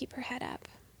barely keep her head up.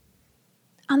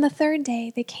 On the 3rd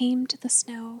day, they came to the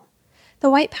snow. The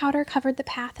white powder covered the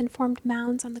path and formed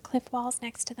mounds on the cliff walls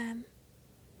next to them.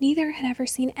 Neither had ever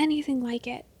seen anything like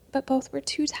it, but both were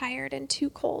too tired and too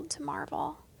cold to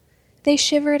marvel. They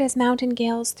shivered as mountain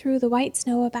gales threw the white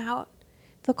snow about,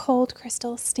 the cold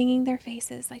crystals stinging their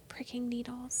faces like pricking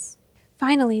needles.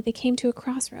 Finally, they came to a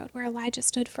crossroad where Elijah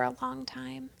stood for a long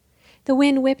time. The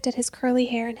wind whipped at his curly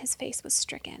hair and his face was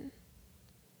stricken.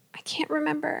 "I can't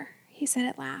remember," he said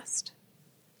at last.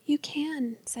 "You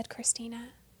can," said Christina.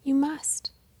 "You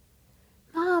must."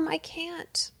 "Mom, I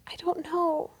can't. I don't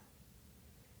know."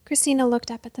 Christina looked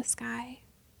up at the sky.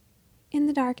 In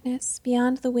the darkness,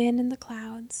 beyond the wind and the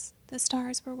clouds, the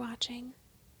stars were watching.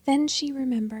 Then she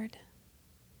remembered.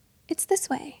 "It's this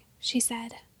way," she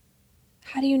said.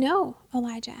 "How do you know?"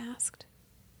 Elijah asked.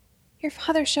 "Your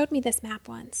father showed me this map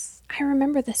once. I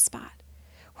remember this spot.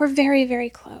 We're very, very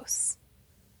close."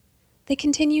 They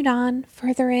continued on,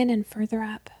 further in and further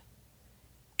up.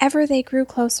 Ever they grew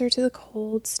closer to the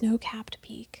cold, snow-capped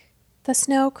peak. The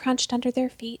snow crunched under their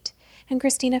feet, and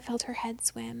Christina felt her head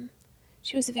swim.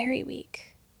 She was very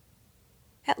weak.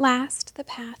 At last, the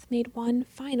path made one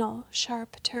final,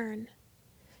 sharp turn.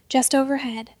 Just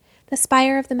overhead, the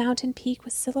spire of the mountain peak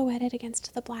was silhouetted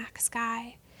against the black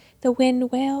sky. The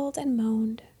wind wailed and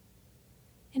moaned.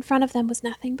 In front of them was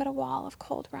nothing but a wall of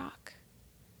cold rock.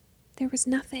 There was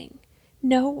nothing,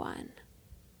 no one.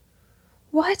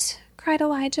 "What?" cried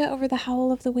Elijah over the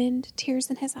howl of the wind,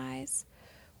 tears in his eyes.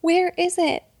 "Where is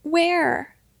it?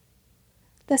 Where?"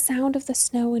 The sound of the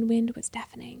snow and wind was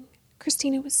deafening.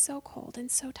 Christina was so cold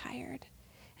and so tired,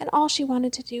 and all she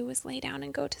wanted to do was lay down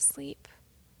and go to sleep.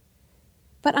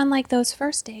 But unlike those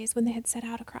first days when they had set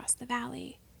out across the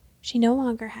valley, she no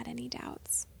longer had any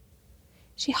doubts.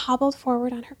 She hobbled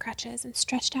forward on her crutches and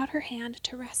stretched out her hand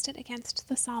to rest it against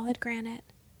the solid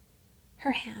granite.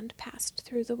 Her hand passed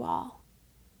through the wall.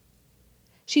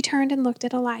 She turned and looked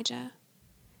at Elijah.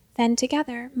 Then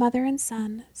together, mother and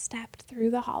son stepped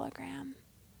through the hologram.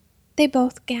 They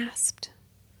both gasped.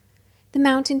 The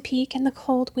mountain peak and the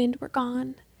cold wind were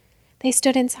gone. They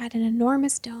stood inside an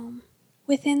enormous dome,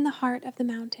 within the heart of the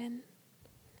mountain.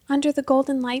 Under the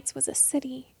golden lights was a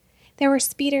city. There were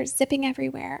speeders zipping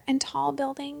everywhere, and tall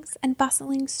buildings, and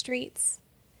bustling streets.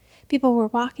 People were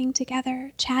walking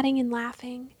together, chatting and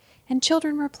laughing, and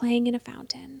children were playing in a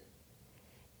fountain.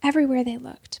 Everywhere they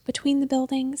looked, between the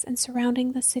buildings and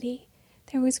surrounding the city,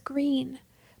 there was green,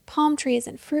 palm trees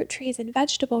and fruit trees and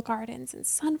vegetable gardens and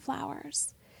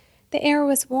sunflowers. The air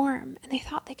was warm, and they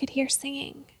thought they could hear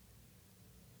singing.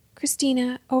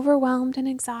 Christina, overwhelmed and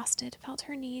exhausted, felt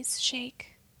her knees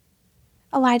shake.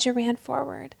 Elijah ran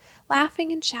forward,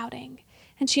 laughing and shouting,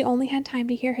 and she only had time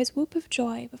to hear his whoop of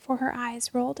joy before her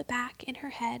eyes rolled back in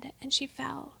her head and she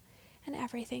fell, and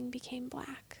everything became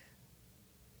black.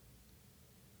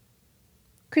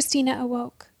 Christina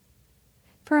awoke.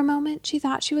 For a moment, she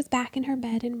thought she was back in her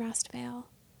bed in Rustvale.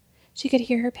 She could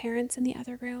hear her parents in the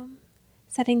other room,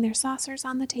 setting their saucers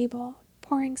on the table,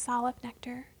 pouring salep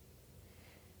nectar.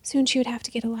 Soon she would have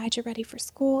to get Elijah ready for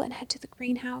school and head to the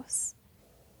greenhouse.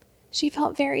 She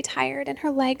felt very tired and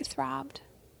her leg throbbed.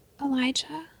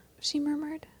 "Elijah," she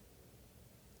murmured.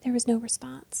 There was no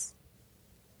response.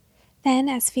 Then,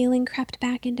 as feeling crept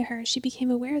back into her, she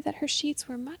became aware that her sheets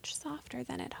were much softer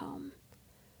than at home.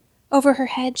 Over her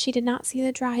head, she did not see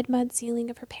the dried mud ceiling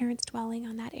of her parents' dwelling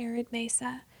on that arid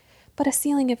mesa, but a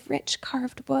ceiling of rich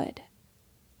carved wood.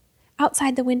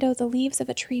 Outside the window, the leaves of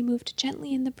a tree moved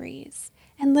gently in the breeze,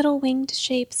 and little winged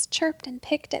shapes chirped and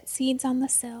picked at seeds on the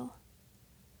sill.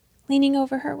 Leaning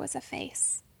over her was a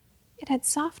face. It had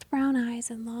soft brown eyes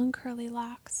and long curly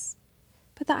locks.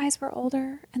 But the eyes were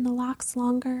older and the locks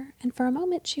longer, and for a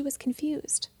moment she was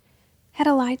confused. Had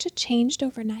Elijah changed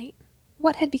overnight?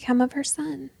 What had become of her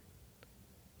son?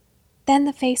 Then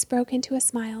the face broke into a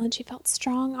smile, and she felt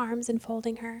strong arms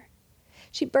enfolding her.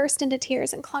 She burst into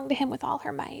tears and clung to him with all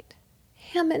her might.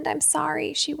 "Hammond, I'm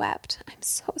sorry," she wept. "I'm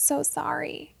so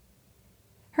sorry."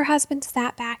 Her husband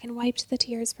sat back and wiped the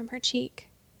tears from her cheek.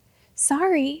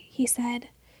 "Sorry," he said.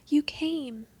 "You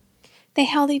came." They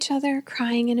held each other,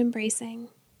 crying and embracing.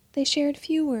 They shared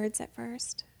few words at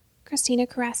first. Christina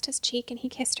caressed his cheek and he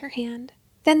kissed her hand.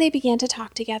 Then they began to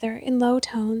talk together in low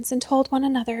tones and told one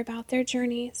another about their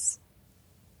journeys.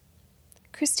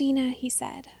 "Christina," he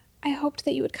said, "I hoped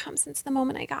that you would come since the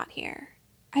moment I got here.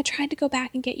 I tried to go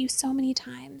back and get you so many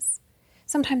times,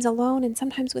 sometimes alone and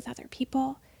sometimes with other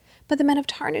people, but the men of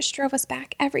Tarnish drove us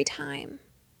back every time."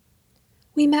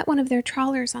 "We met one of their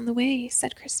trawlers on the way,"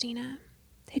 said Christina.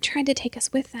 "They tried to take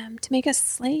us with them, to make us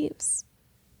slaves."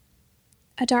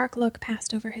 A dark look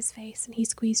passed over his face, and he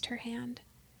squeezed her hand.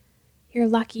 "You're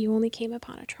lucky you only came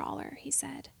upon a trawler," he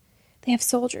said. "They have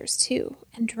soldiers, too,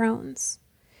 and drones.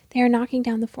 They are knocking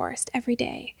down the forest every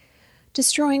day,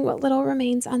 destroying what little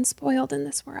remains unspoiled in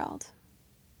this world.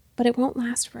 But it won't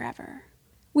last forever.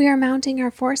 We are mounting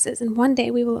our forces, and one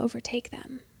day we will overtake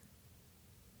them."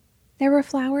 There were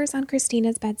flowers on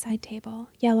Christina's bedside table,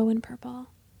 yellow and purple.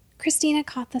 Christina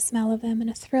caught the smell of them, and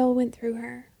a thrill went through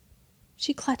her.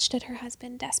 She clutched at her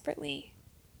husband desperately.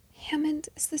 "Hammond,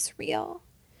 is this real?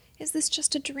 Is this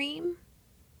just a dream?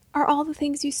 Are all the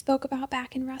things you spoke about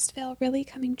back in Rustvale really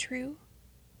coming true?"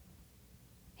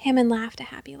 Hammond laughed a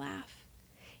happy laugh.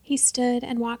 He stood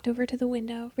and walked over to the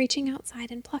window, reaching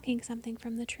outside and plucking something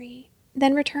from the tree,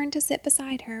 then returned to sit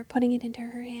beside her, putting it into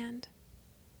her hand.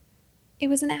 It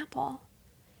was an apple.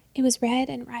 It was red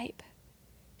and ripe.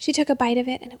 She took a bite of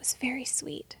it, and it was very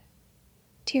sweet.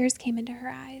 Tears came into her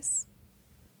eyes.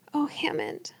 "Oh,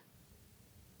 Hammond."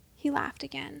 He laughed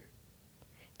again.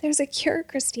 "There's a cure,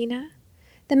 Christina.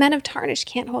 The men of Tarnish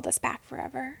can't hold us back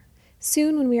forever.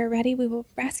 Soon, when we are ready, we will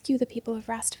rescue the people of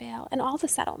Rustvale and all the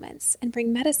settlements, and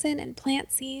bring medicine and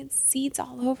plant seeds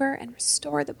all over, and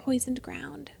restore the poisoned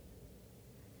ground."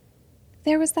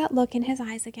 There was that look in his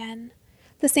eyes again,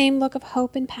 the same look of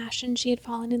hope and passion she had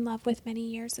fallen in love with many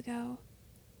years ago.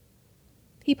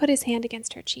 He put his hand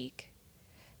against her cheek.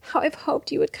 "How I've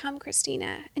hoped you would come,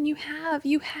 Christina, and you have.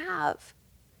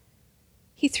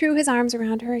 He threw his arms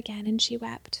around her again, and she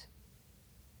wept.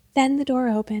 Then the door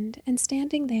opened, and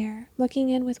standing there, looking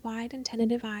in with wide and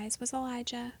tentative eyes, was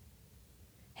Elijah.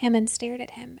 Hammond stared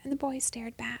at him, and the boy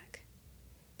stared back.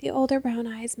 The older brown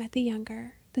eyes met the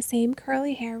younger, the same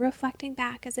curly hair reflecting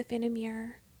back as if in a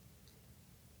mirror.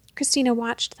 Christina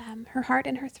watched them, her heart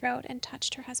in her throat, and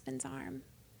touched her husband's arm.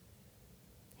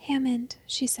 "Hammond,"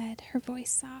 she said, her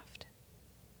voice soft,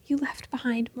 "you left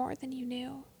behind more than you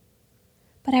knew.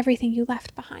 But everything you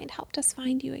left behind helped us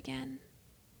find you again.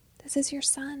 This is your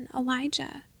son,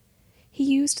 Elijah. He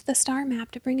used the star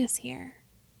map to bring us here."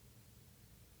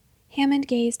 Hammond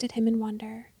gazed at him in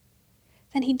wonder.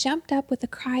 Then he jumped up with a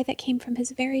cry that came from his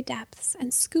very depths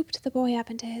and scooped the boy up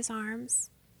into his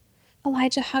arms.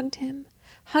 Elijah hugged him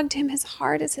as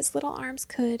hard as his little arms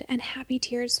could, and happy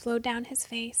tears flowed down his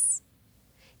face.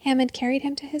 Hammond carried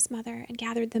him to his mother and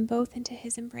gathered them both into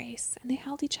his embrace, and they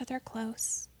held each other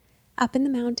close, up in the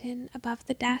mountain, above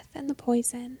the death and the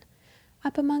poison,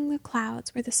 up among the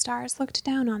clouds where the stars looked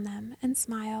down on them and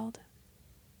smiled.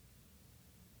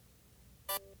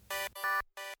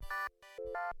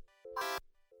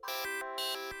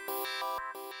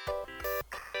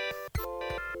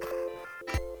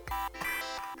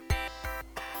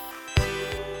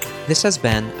 This has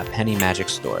been a Penny Magic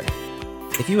story.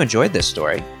 If you enjoyed this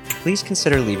story, please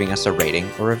consider leaving us a rating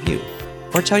or review,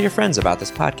 or tell your friends about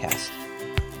this podcast.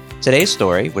 Today's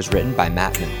story was written by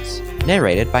Matt Mills,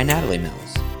 narrated by Natalie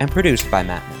Mills, and produced by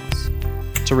Matt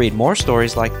Mills. To read more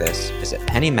stories like this, visit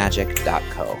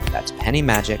pennymagic.co. That's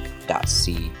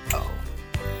pennymagic.co.